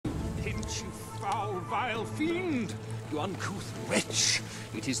you foul, vile fiend! You uncouth wretch!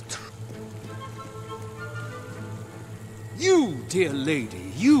 It is true. You, dear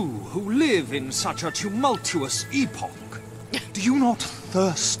lady, you who live in such a tumultuous epoch, do you not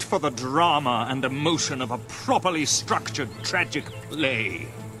thirst for the drama and emotion of a properly structured tragic play?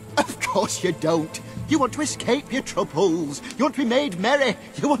 Of course you don't. You want to escape your troubles. You want to be made merry.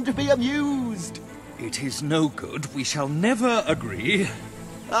 You want to be amused. It is no good. We shall never agree.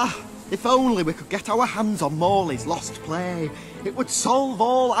 Ah, if only we could get our hands on Morley's lost play. It would solve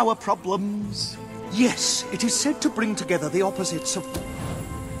all our problems. Yes, it is said to bring together the opposites of...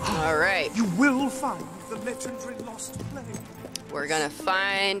 All right. You will find the legendary lost play. We're gonna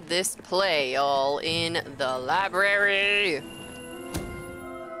find this play, y'all, in the library.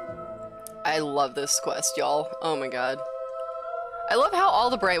 I love this quest, y'all. Oh my god. I love how all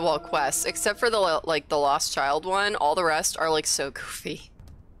the Brightwall quests, except for the Lost Child one, all the rest are like so goofy.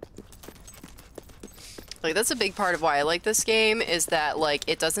 Like, that's a big part of why I like this game, is that, like,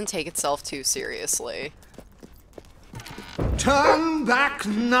 it doesn't take itself too seriously. Turn back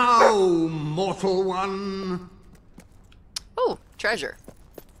now, mortal one! Oh, treasure.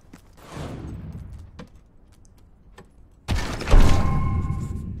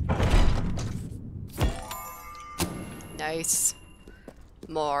 Nice.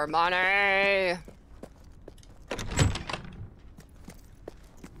 More money!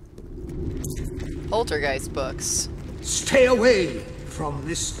 Poltergeist books. Stay away from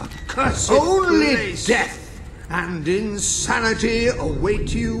this accursed Only place. Death and insanity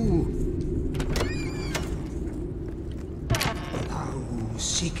await you. Thou who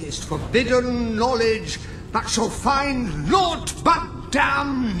seekest forbidden knowledge, but shall find naught but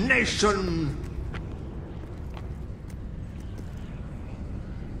damnation.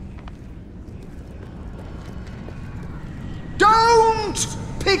 Don't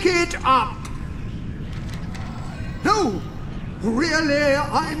pick it up! No, really,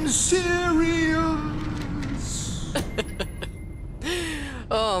 I'm serious.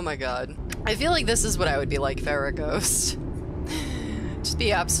 Oh my god. I feel like this is what I would be like if I were a ghost. Just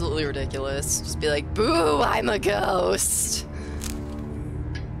be absolutely ridiculous. Just be like, boo, I'm a ghost.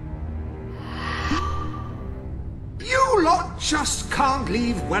 You lot just can't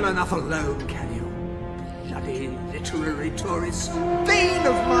leave well enough alone, can you? Bloody literary tourists, bane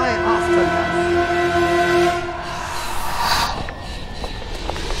of my afterlife.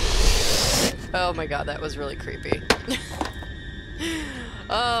 Oh my god, that was really creepy.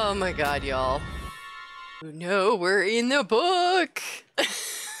 Oh my god, y'all. No, we're in the book!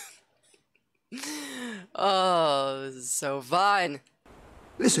 Oh, this is so fun.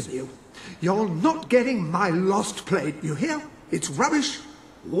 Listen, you're not getting my lost play, you hear? It's rubbish.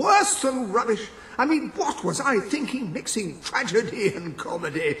 Worse than rubbish. I mean, what was I thinking mixing tragedy and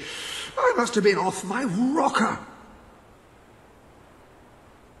comedy? I must have been off my rocker.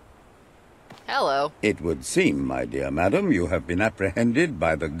 Hello. It would seem, my dear madam, you have been apprehended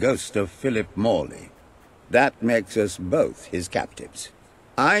by the ghost of Philip Morley. That makes us both his captives.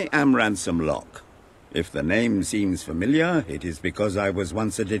 I am Ransom Locke. If the name seems familiar, it is because I was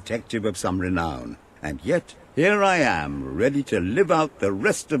once a detective of some renown. And yet, here I am, ready to live out the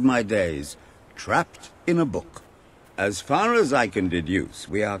rest of my days, trapped in a book. As far as I can deduce,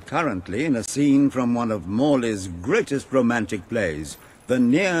 we are currently in a scene from one of Morley's greatest romantic plays, the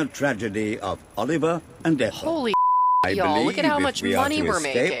near tragedy of Oliver and Ethel. Holy I y'all, look at how believe much if we are money to we're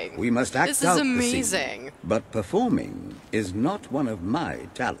escape, making. we must act This out is the amazing. scene. But performing is not one of my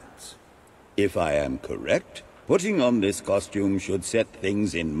talents. If I am correct, putting on this costume should set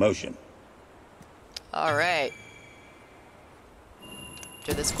things in motion. Alright.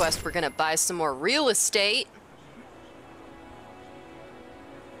 After this quest, we're gonna buy some more real estate.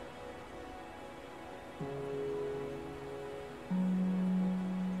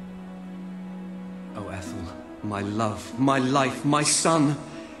 Oh, Ethel, my love, my life, my son,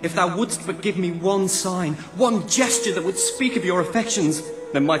 if thou wouldst but give me one sign, one gesture that would speak of your affections,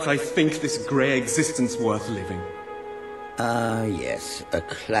 then might I think this grey existence worth living. Ah, yes, a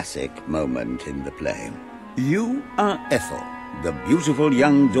classic moment in the play. You are Ethel, the beautiful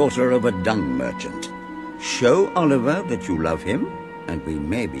young daughter of a dung merchant. Show Oliver that you love him, and we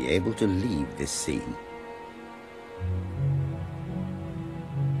may be able to leave this scene.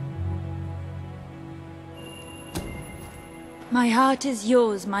 My heart is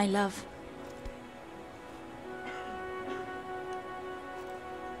yours, my love.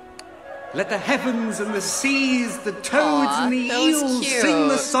 Let the heavens and the seas, the toads Aw, and the that was eels cute. sing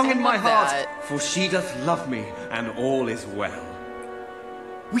the song I in my love heart, that. for she doth love me, and all is well.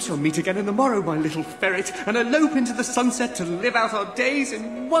 We shall meet again in the morrow, my little ferret, and elope into the sunset to live out our days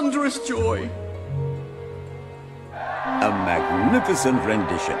in wondrous joy. A magnificent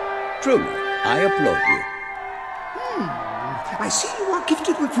rendition. Truly, I applaud you. I see you are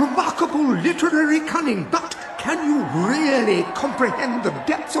gifted with remarkable literary cunning, but can you really comprehend the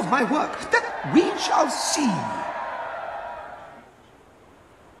depths of my work? That we shall see.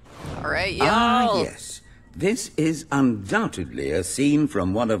 All right, y'all. Ah, yes. This is undoubtedly a scene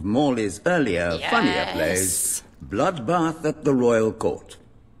from one of Morley's earlier, funnier plays, Bloodbath at the Royal Court.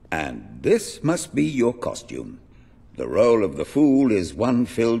 And this must be your costume. The role of the fool is one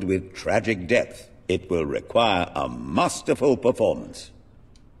filled with tragic depth. It will require a masterful performance.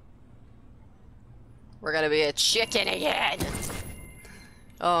 We're gonna be a chicken again.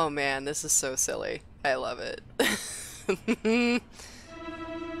 Oh man, this is so silly. I love it.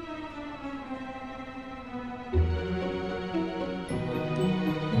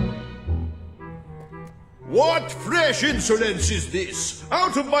 What fresh insolence is this?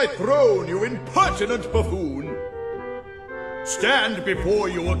 Out of my throne, you impertinent buffoon! Stand before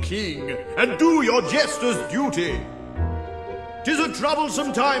your king, and do your jester's duty! 'Tis a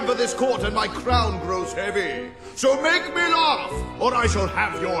troublesome time for this court, and my crown grows heavy. So make me laugh, or I shall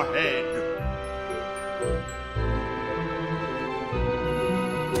have your head.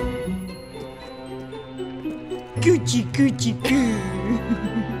 Coochie coochie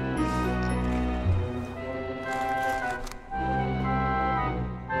coo.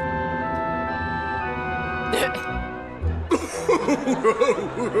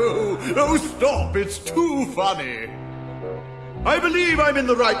 Oh, stop, it's too funny. I believe I'm in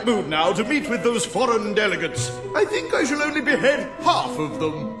the right mood now to meet with those foreign delegates. I think I shall only behead half of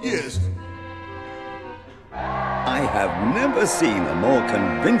them, yes. I have never seen a more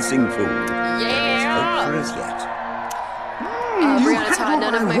convincing fool. Yeah! Hope for us yet. Brianna Todd,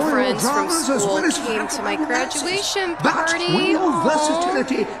 none of my friends from school came to my graduation party. But will your Aw.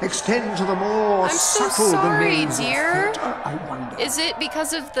 versatility extend to the more I'm so subtle sorry, domains of dear. theatre, I wonder? Is it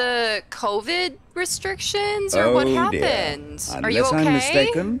because of the COVID restrictions, or what happened? Dear. Are you Unless okay? I'm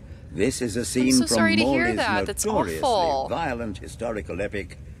mistaken, this is a scene so from sorry to hear Morley's that. That's notoriously awful. violent historical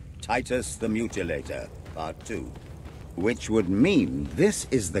epic, Titus the Mutilator, Part 2. Which would mean this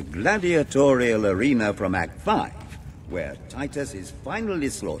is the gladiatorial arena from Act 5, where Titus is finally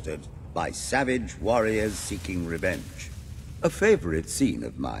slaughtered by savage warriors seeking revenge. A favorite scene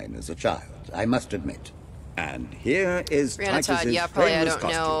of mine as a child, I must admit. And here is Brianna Titus's Todd, yeah, probably I famous don't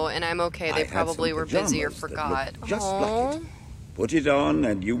costume. know, and I'm okay. They I have probably some were busy or pajamas that forgot. look just Aw. like it. Put it on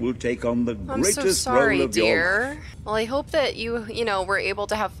and you will take on the I'm greatest so sorry, role of your dear. life. Well, I hope that you were able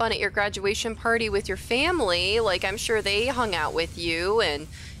to have fun at your graduation party with your family. Like, I'm sure they hung out with you and,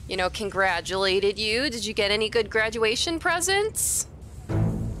 congratulated you. Did you get any good graduation presents?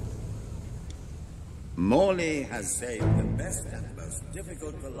 Morley has saved the best and most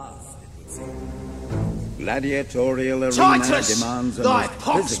difficult for last, it would seem. Gladiatorial arena Titus, demands a thy most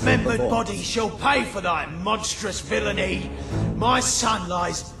pox-membered physical body shall pay for thy monstrous villainy. My son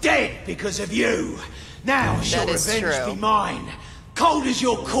lies dead because of you. Now shall That is revenge true. be mine. Cold as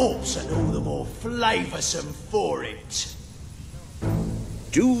your corpse and all the more flavoursome for it.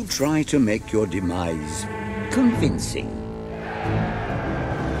 Do try to make your demise convincing.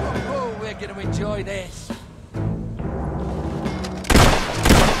 Oh, we're going to enjoy this.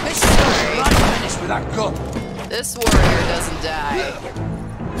 This is a bloody menace with that gun. This warrior doesn't die.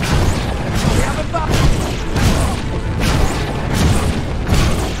 We have a battle.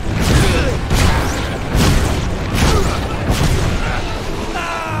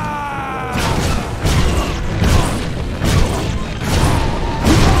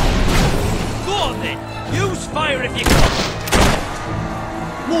 Go on then, use fire if you can.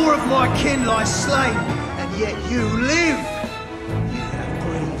 More of my kin lie slain, and yet you live. You have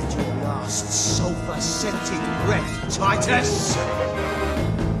breathed your last sulphur-scented breath, Titus.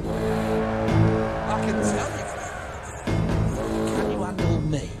 I can tell you. Can you handle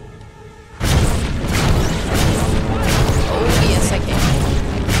me? Oh, yes, I can.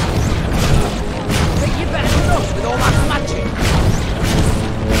 Think you're better than us with all that magic?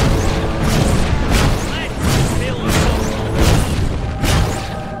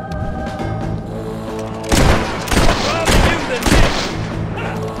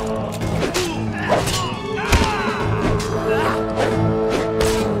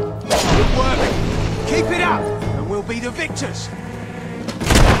 Good work. Keep it up, and we'll be the victors.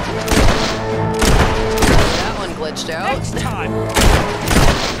 That one glitched out. Next time.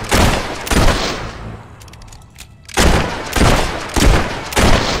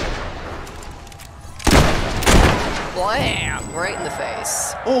 Blam! Bam! Right in the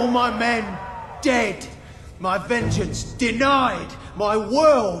face. All my men dead. My vengeance denied. My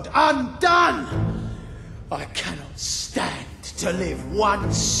world undone. I cannot stand to live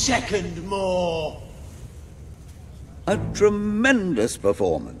 1 second more. A tremendous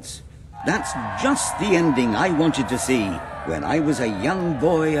performance. That's just the ending I wanted to see when I was a young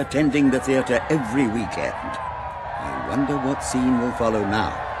boy attending the theatre every weekend. I wonder what scene will follow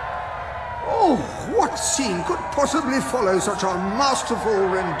now. Oh, what scene could possibly follow such a masterful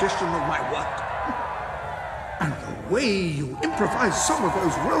rendition of my work? And the way you improvised some of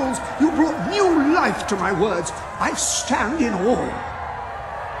those roles, you brought new life to my words. I stand in awe.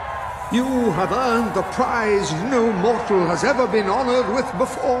 You have earned the prize no mortal has ever been honored with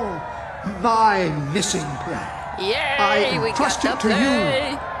before. My missing play. Yay! I We entrust got it to that you,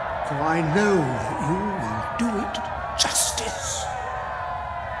 play. for I know that you will do it justice.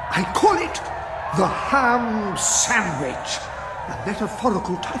 I call it the Ham Sandwich. A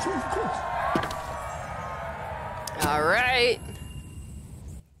metaphorical title, of course. All right.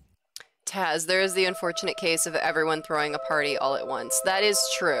 Taz, there is the unfortunate case of everyone throwing a party all at once. That is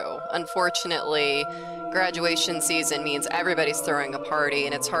true. Unfortunately, graduation season means everybody's throwing a party,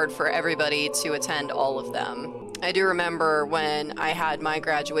 and it's hard for everybody to attend all of them. I do remember when I had my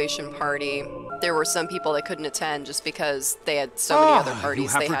graduation party, there were some people that couldn't attend just because they had so many other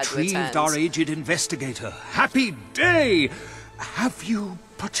parties they had to attend. You have retrieved our aged investigator. Happy day! Have you,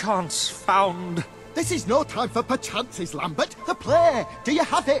 perchance, found... This is no time for perchances, Lambert. The play. Do you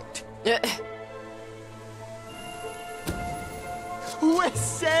have it? We're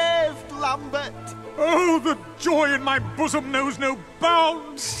saved, Lambert. Oh, the joy in my bosom knows no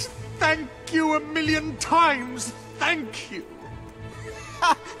bounds. Thank you 1,000,000 times. Thank you.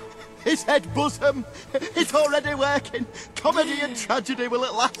 His head bosom. It's already working. Comedy and tragedy will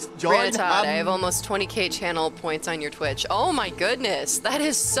at last join Granted, I have hands. almost 20k channel points on your Twitch. Oh my goodness, that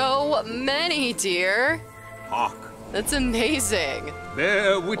is so many, dear. Hark. That's amazing.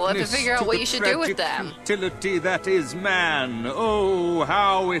 Bear witness We'll have to figure out what the you should do with tragic them. futility that is man. Oh,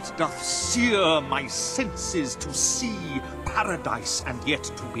 how it doth sear my senses to see paradise and yet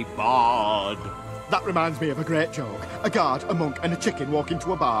to be barred. That reminds me of a great joke. A guard, a monk, and a chicken walk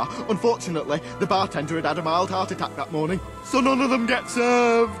into a bar. Unfortunately, the bartender had had a mild heart attack that morning, so none of them get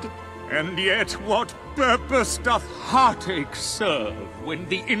served. And yet what purpose doth heartache serve when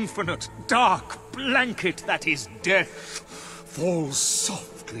the infinite dark blanket that is death falls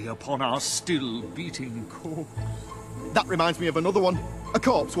softly upon our still beating corpse? That reminds me of another one. A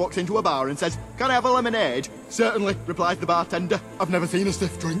corpse walks into a bar and says, "Can I have a lemonade?" "Certainly," replies the bartender. "I've never seen a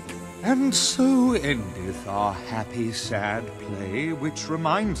stiff drink." And so endeth our happy sad play, which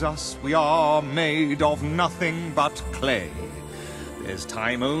reminds us we are made of nothing but clay. There's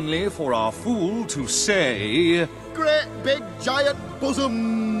time only for our fool to say, "Great big giant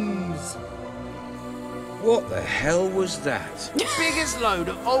bosoms." What the hell was that? Biggest load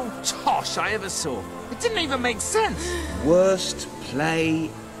of old tosh I ever saw. It didn't even make sense. Worst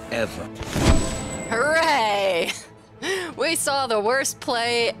play ever. Hooray! We saw the worst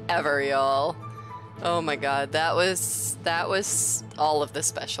play ever, y'all. Oh my god, that was all of the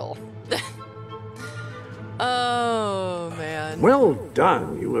special. Oh, man. Well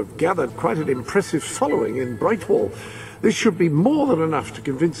done. You have gathered quite an impressive following in Brightwall. This should be more than enough to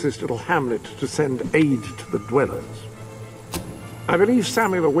convince this little hamlet to send aid to the dwellers. I believe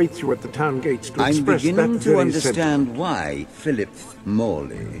Samuel awaits you at the town gates to I'm express beginning that to very understand sentiment. why Philip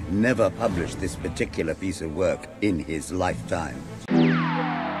Morley never published this particular piece of work in his lifetime.